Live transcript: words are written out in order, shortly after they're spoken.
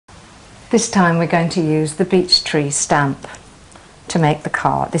This time we're going to use the Beech Tree stamp to make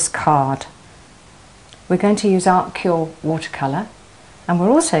this card. We're going to use Art-Kure watercolour, and we're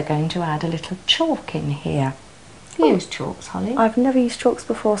also going to add a little chalk in here. Do you use chalks, Holly? I've never used chalks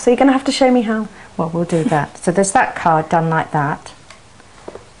before, so you're going to have to show me how. Well, we'll do that. So there's that card done like that.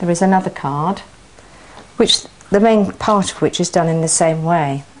 There is another card, which the main part of which is done in the same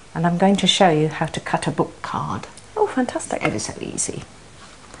way, and I'm going to show you how to cut a book card. Oh, fantastic. It is so easy.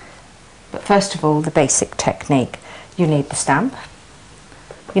 But first of all, the basic technique. You need the stamp,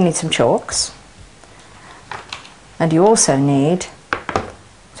 you need some chalks, and you also need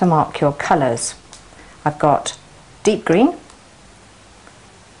some Art-Kure colours. I've got deep green,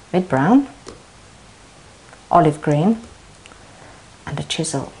 mid brown, olive green, and a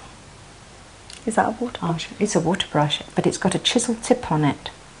chisel. Is that a water brush? It's a water brush, but it's got a chisel tip on it.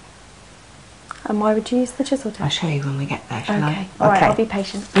 And why would you use the chisel tip? I'll show you when we get there, shall I? Okay. All right, I'll be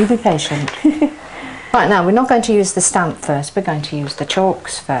patient. You be patient. Right, now we're not going to use the stamp first, we're going to use the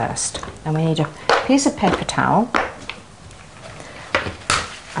chalks first. And we need a piece of paper towel,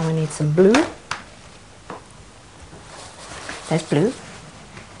 and we need some blue. There's blue.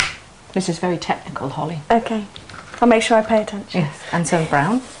 This is very technical, Holly. Okay, I'll make sure I pay attention. Yes, and some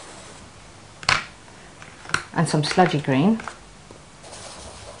brown, and some sludgy green.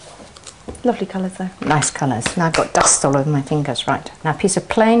 Lovely colours though. Nice colours. Now I've got dust all over my fingers. Right, now a piece of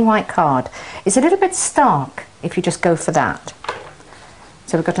plain white card. It's a little bit stark if you just go for that.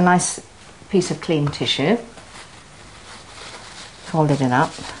 So we've got a nice piece of clean tissue. Folded it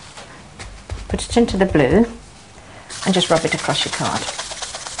up. Put it into the blue and just rub it across your card.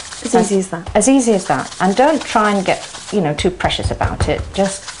 As easy as that? As easy as that. And don't try and get, too precious about it.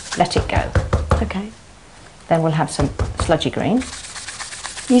 Just let it go. Okay. Then we'll have some sludgy green.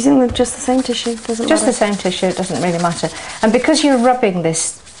 Using just the same tissue, doesn't matter? Just the same tissue, it doesn't really matter. And because you're rubbing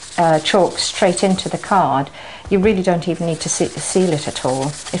this chalk straight into the card, you really don't even need to seal it at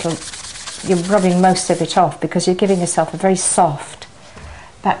all. You're rubbing most of it off because you're giving yourself a very soft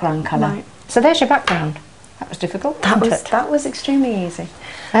background colour. Right. So there's your background. That was difficult, wasn't it? That was extremely easy.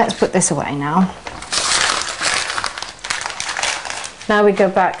 Let's put this away now. Now we go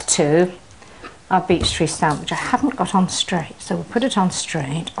back to our Beech Tree stamp, which I haven't got on straight. So we'll put it on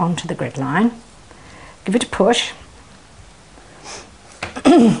straight onto the grid line. Give it a push.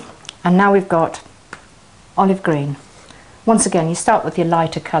 And now we've got olive green. Once again, you start with your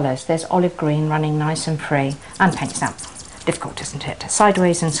lighter colours. There's olive green running nice and free. And paint stamp. Difficult, isn't it?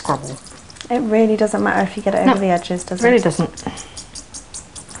 Sideways and scrabble. It really doesn't matter if you get it over the edges, does it? It really doesn't.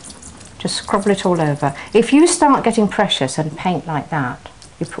 Just scrabble it all over. If you start getting precious and paint like that,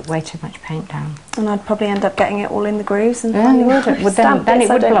 you put way too much paint down. And I'd probably end up getting it all in the grooves and then it would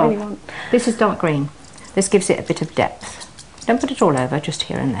block. Really this is dark green. This gives it a bit of depth. Don't put it all over, just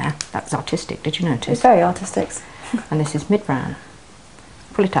here and there. That's artistic, did you notice? It's very artistic. And this is mid-brown.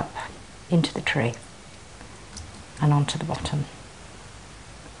 Pull it up into the tree and onto the bottom.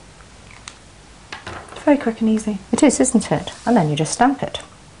 It's very quick and easy. It is, isn't it? And then you just stamp it.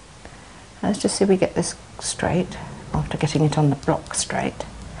 Let's just see if we get this straight after getting it on the block straight.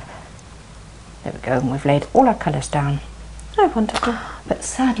 There we go, and we've laid all our colours down. Oh, wonderful. But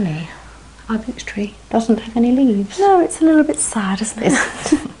sadly, our Beech Tree doesn't have any leaves. No, it's a little bit sad, isn't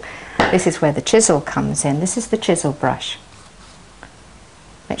it? This is where the chisel comes in. This is the chisel brush.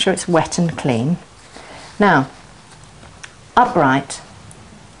 Make sure it's wet and clean. Now, upright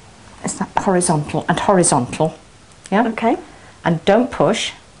is that horizontal and horizontal. Yeah? Okay. And don't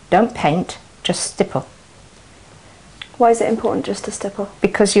push, don't paint, just stipple. Why is it important just to stipple?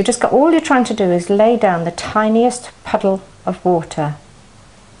 Because all you're trying to do is lay down the tiniest puddle of water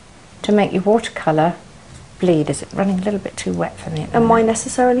to make your watercolour bleed. Is it running a little bit too wet for me? And why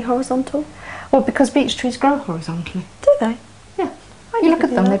necessarily horizontal? Well, because beech trees grow horizontally. Do they? Yeah. You look at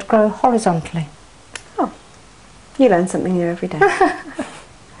them, they grow horizontally. Oh, you learn something new every day.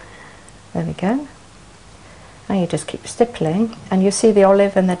 There we go. Now you just keep stippling, and you see the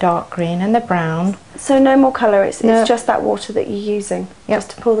olive and the dark green and the brown. So no more colour, it's just that water that you're using, just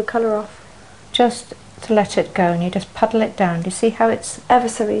to pull the colour off? Just to let it go, and you just puddle it down. Do you see how it's... Ever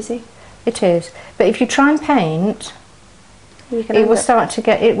so easy. It is. But if you try and paint,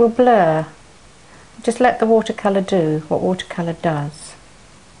 it will blur. Just let the watercolour do what watercolour does.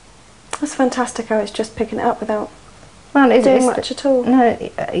 That's fantastic how it's just picking it up without doing much at all. No,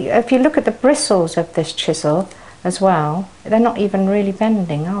 if you look at the bristles of this chisel as well, they're not even really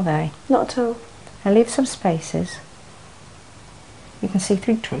bending, are they? Not at all. I'll leave some spaces. You can see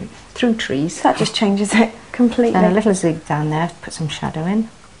through trees. That just changes it completely. And a little zig down there, put some shadow in.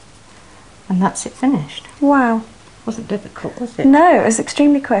 And that's it finished. Wow. Wasn't difficult, was it? No, it was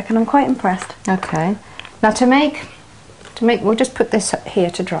extremely quick and I'm quite impressed. Okay. Now to make, we'll just put this here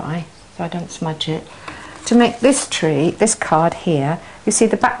to dry so I don't smudge it. To make this tree, this card here, you see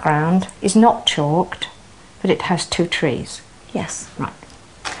the background is not chalked, but it has two trees. Yes. Right.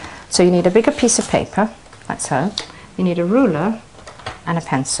 So you need a bigger piece of paper, like so. You need a ruler and a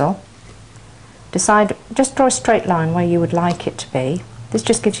pencil. Decide, just draw a straight line where you would like it to be. This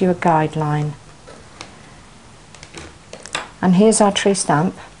just gives you a guideline. And here's our tree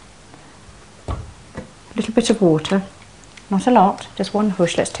stamp. A little bit of water, not a lot, just one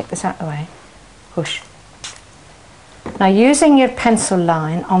hush. Let's take this out of the way. Hush. Now using your pencil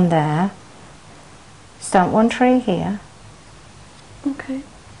line on there, stamp one tree here. Okay.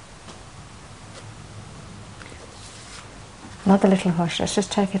 Another little hush. Let's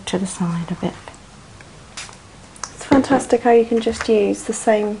just take it to the side a bit. It's fantastic how you can just use the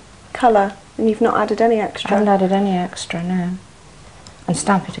same colour and you've not added any extra. I haven't added any extra, no. And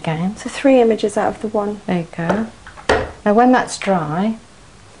stamp it again. So 3 images out of the one. There you go. Now when that's dry,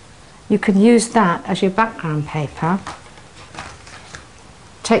 you can use that as your background paper.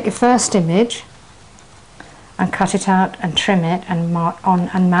 Take your first image and cut it out and trim it and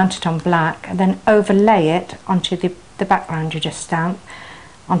mount it on black, and then overlay it onto the background you just stamped,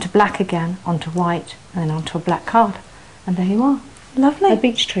 onto black again, onto white, and then onto a black card. And there you are. Lovely. A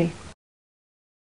beech tree.